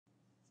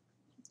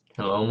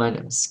Hello, my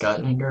name is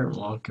Scott Ninger, and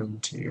welcome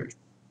to your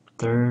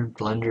third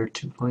Blender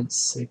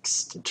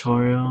 2.6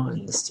 tutorial.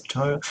 In this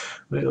tutorial,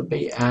 we will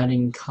be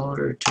adding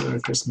color to our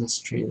Christmas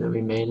tree that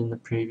we made in the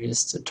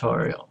previous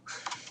tutorial.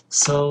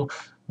 So,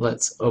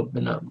 let's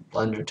open up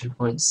Blender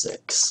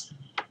 2.6.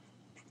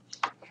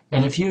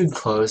 And if you had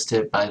closed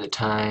it by the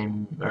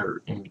time,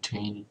 or in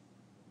between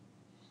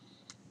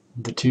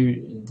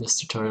this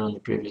tutorial and the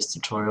previous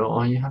tutorial,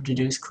 all you have to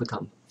do is click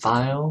on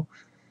File,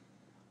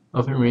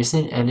 Open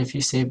Recent, and if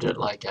you saved it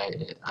like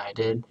I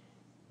did,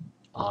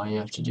 all you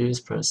have to do is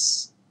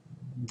press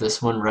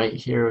this one right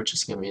here, which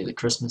is going to be the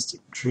Christmas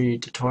tree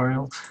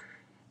tutorial,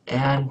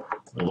 and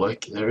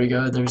look, there we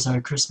go, there's our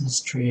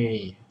Christmas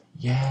tree.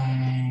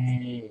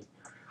 Yay!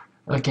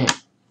 Okay,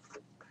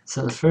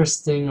 so the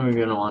first thing we're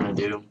going to want to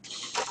do,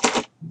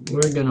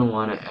 we're going to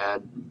want to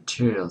add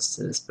materials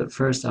to this, but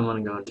first I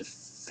want to go into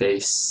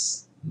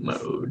face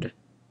mode.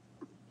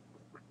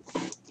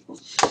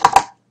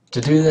 To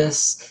do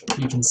this,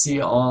 you can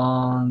see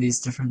all these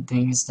different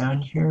things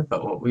down here,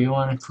 but what we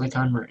want to click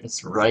on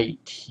is right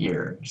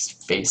here, is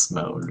face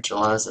mode, which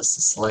allows us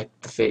to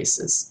select the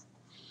faces.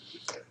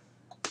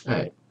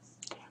 Alright,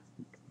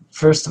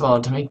 first of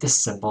all, to make this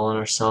simple on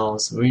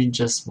ourselves, we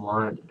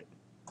want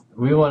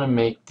to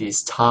make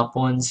these top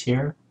ones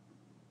here,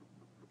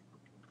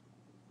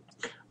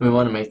 we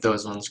want to make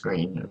those ones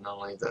green, and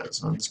only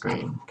those ones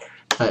green.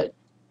 But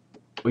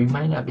we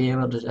might not be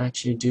able to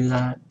actually do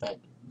that, but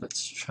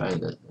let's try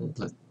that.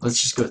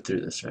 Let's just go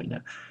through this right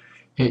now.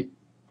 Hit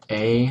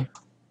A,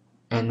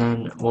 and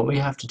then what we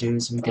have to do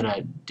is we're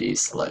gonna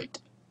deselect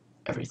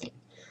everything.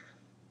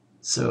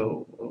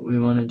 So what we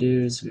want to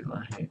do is we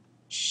want to hit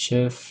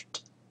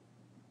Shift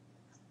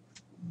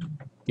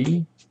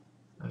B.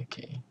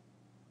 Okay.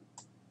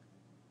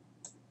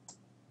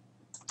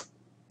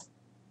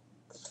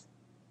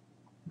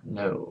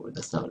 No,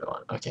 that's not what I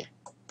want. Okay.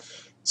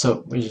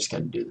 So we just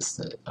gotta do this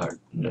the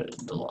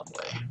long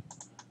way.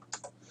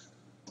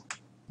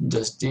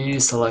 Just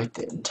deselect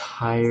the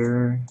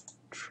entire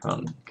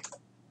trunk,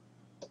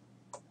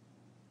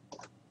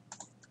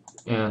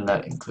 and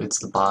that includes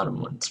the bottom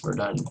once we're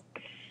done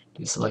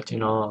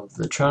deselecting all of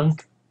the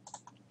trunk.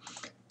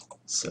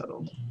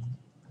 So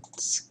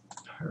let's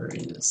hurry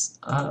this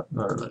up,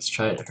 or let's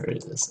try to hurry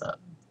this up.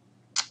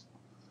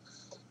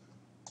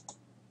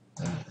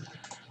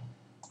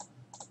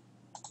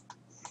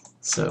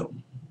 So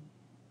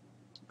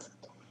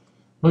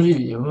what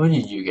did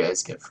you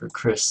guys get for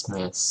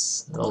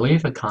Christmas?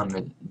 Leave a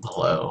comment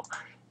below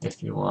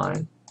if you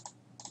want.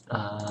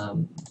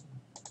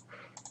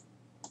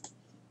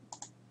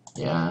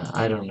 Yeah,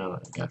 I don't know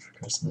what I got for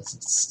Christmas.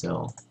 It's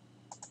still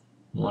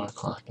 1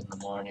 o'clock in the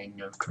morning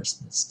of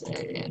Christmas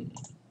Day, and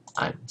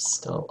I'm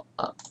still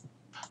up.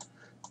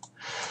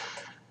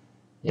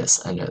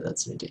 Yes, I know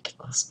that's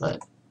ridiculous,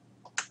 but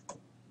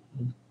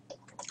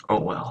oh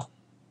well.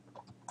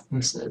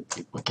 Who said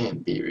people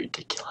can't be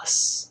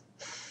ridiculous?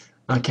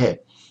 Okay,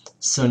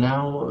 so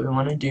now what we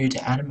want to do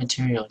to add a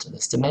material to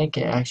this, to make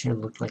it actually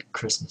look like a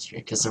Christmas tree,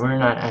 because we're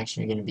not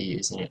actually going to be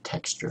using a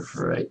texture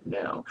for right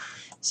now.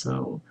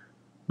 So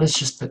let's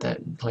just put that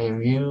in plain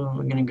view.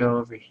 We're going to go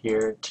over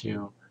here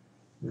to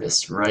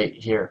this right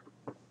here,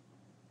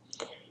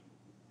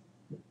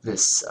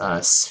 this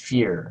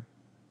sphere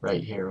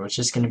right here, which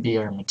is going to be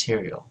our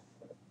material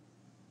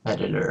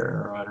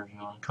editor, or whatever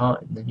you want to call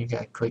it. And then you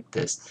got to click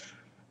this,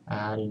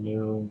 add a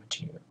new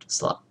material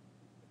slot,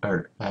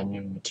 or add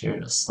new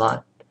material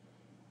slot.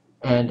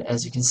 And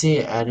as you can see,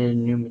 it added a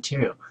new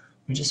material.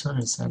 We just want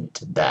to assign it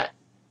to that.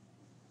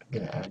 I'm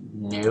going to add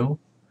new,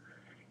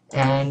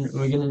 and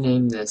we're going to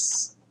name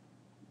this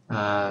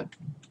not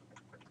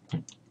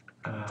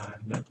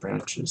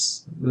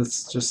branches.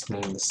 Let's just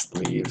name this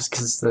leaves,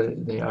 because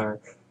they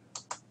are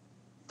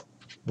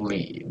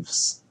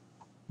leaves,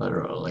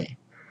 literally.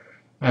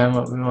 And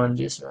what we want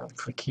to do is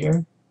click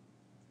here.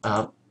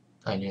 Oh,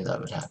 I knew that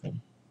would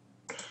happen.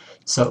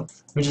 So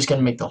we're just going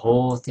to make the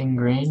whole thing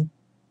green.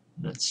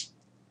 Let's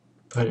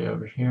put it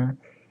over here,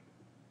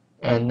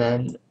 and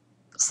then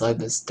slide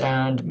this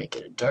down to make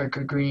it a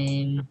darker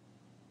green.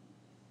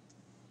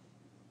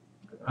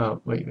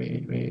 Oh, wait.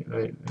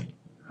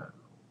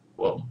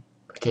 Whoa.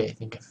 Okay, I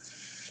think I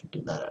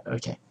figured that out.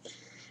 Okay.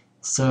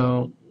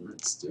 So,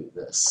 let's do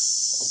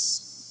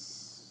this.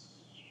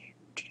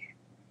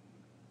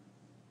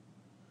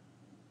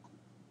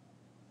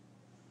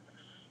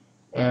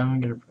 And we're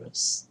gonna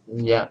press,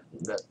 yeah,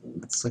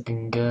 that's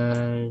looking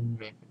good.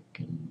 Maybe we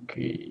can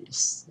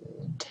increase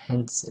the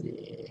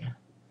intensity.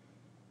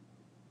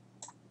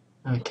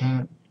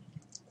 Okay,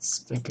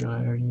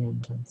 specularity,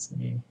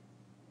 intensity.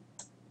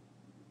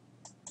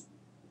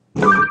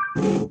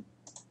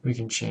 We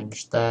can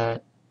change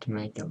that to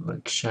make it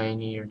look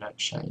shiny or not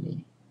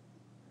shiny.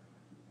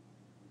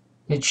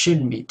 It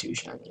shouldn't be too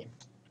shiny.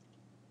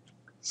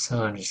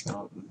 So I'm just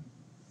going to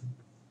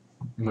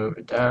move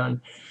it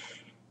down,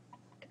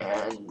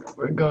 and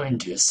we're going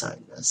to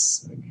assign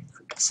this. We're going to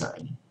click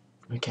assign.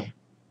 Okay.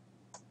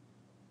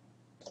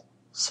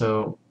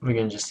 So we're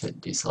going to just hit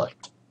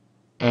deselect.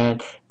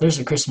 And there's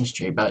a Christmas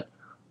tree, but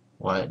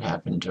what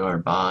happened to our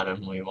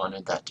bottom? We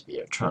wanted that to be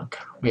a trunk.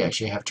 We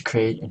actually have to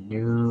create a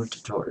new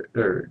tutorial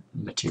or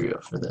material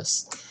for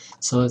this.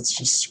 So let's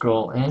just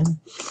scroll in,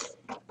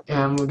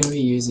 and we're going to be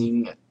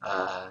using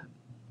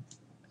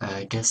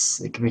I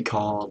guess it can be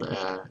called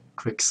a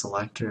quick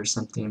selector or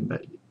something,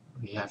 but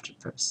we have to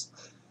press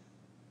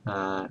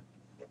hold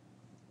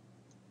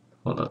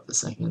up a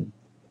second.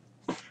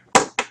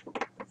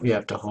 We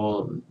have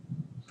to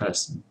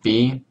press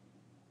B.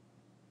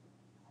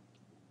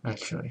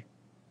 Actually,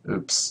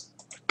 oops,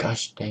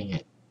 gosh dang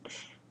it.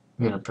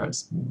 I'm gonna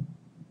press,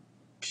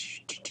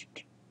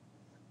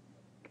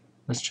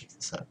 let's check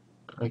this out.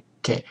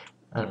 Okay,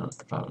 I don't know what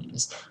the problem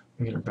is.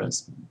 We're gonna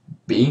press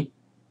B,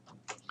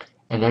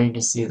 and now you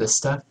can see this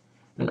stuff,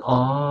 and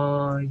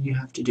all you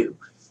have to do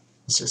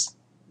is just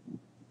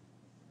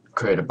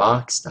create a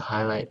box to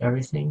highlight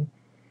everything,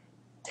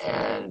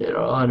 and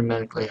it'll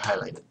automatically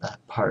highlight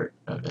that part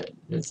of it.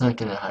 It's not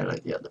going to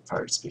highlight the other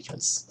parts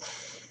because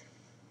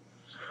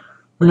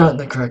we're not in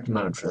the correct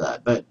mode for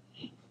that, but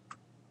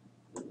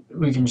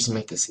we can just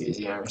make this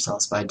easy on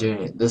ourselves by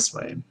doing it this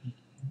way.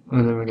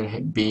 And then we're going to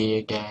hit B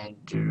again,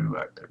 do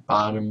our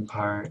bottom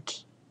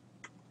part.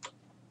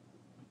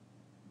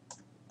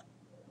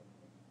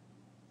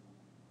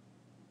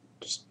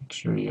 Just make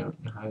sure you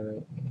don't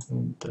highlight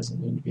anything that doesn't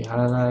need to be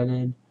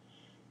highlighted.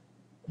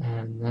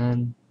 And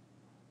then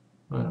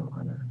I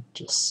want to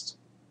just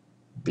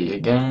B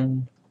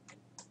again,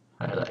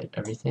 highlight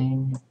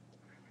everything,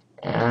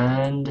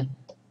 and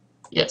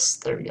yes,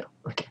 there we go.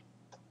 Okay.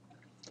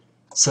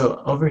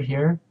 So over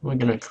here, we're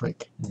gonna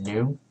click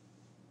New,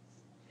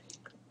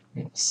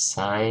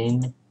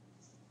 Sign,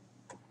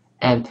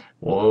 and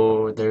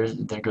whoa, there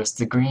goes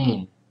the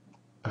green.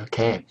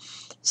 Okay,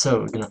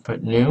 so we're gonna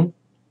put New,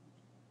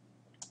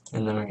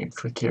 and then we're gonna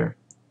click here.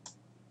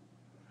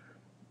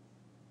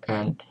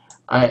 And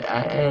I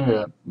ended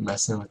up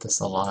messing with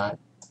this a lot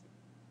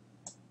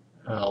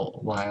a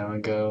while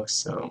ago,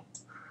 so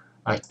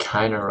I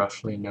kind of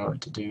roughly know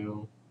what to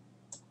do.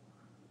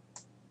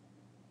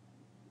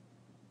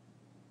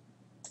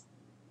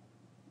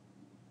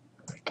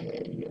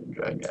 Okay, you can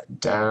drag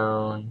that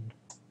down.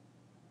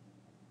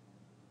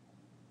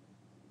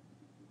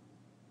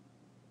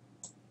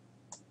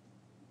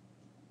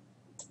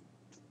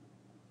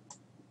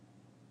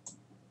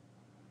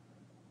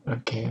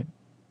 Okay,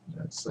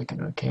 that's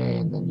looking okay,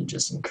 and then you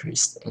just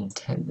increase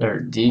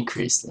the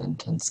decrease the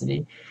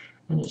intensity,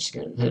 and you're just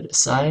gonna hit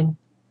aside.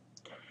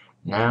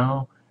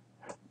 Now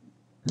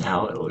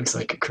it looks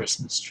like a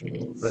Christmas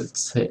tree.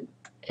 Let's hit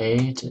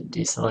A to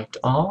deselect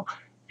all,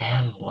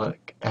 and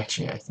look,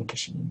 actually I think I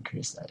should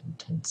increase that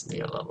intensity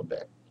a little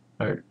bit,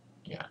 or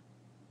yeah,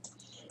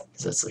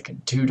 because that's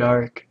looking too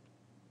dark.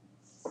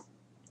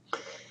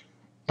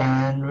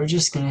 And we're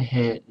just gonna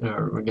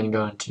we're gonna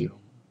go into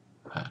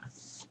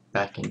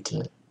back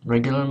into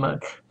regular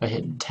mode by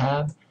hitting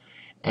tab,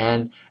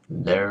 and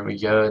there we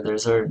go.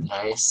 There's our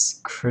nice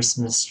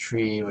Christmas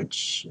tree,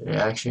 which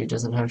actually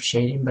doesn't have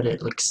shading, but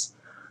it looks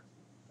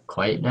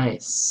quite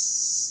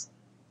nice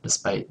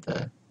despite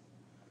the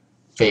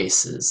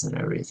faces and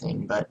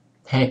everything. But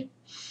hey,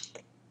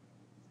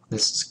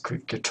 this is a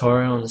quick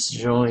tutorial, and this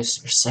is your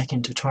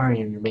second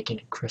tutorial and you're making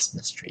a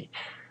Christmas tree.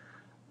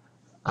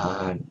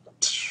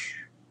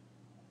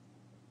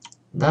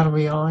 That'll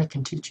be all I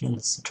can teach you in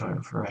this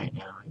tutorial for right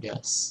now, I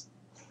guess.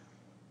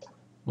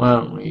 Why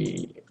don't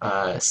we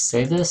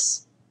save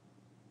this?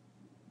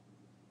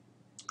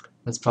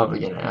 It's probably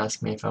going to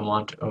ask me if I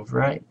want to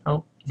overwrite.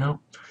 Oh, no.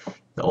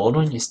 The old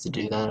one used to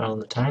do that all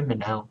the time, and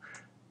now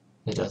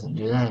it doesn't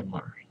do that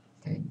anymore.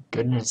 Thank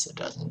goodness it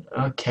doesn't.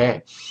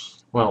 Okay.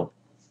 Well,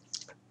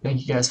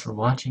 thank you guys for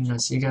watching. I'll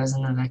see you guys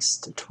in the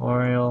next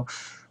tutorial.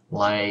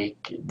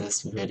 Like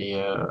this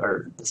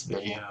video,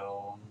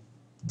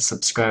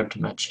 subscribe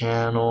to my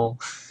channel.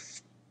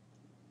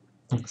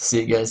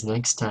 See you guys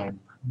next time.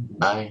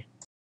 Bye.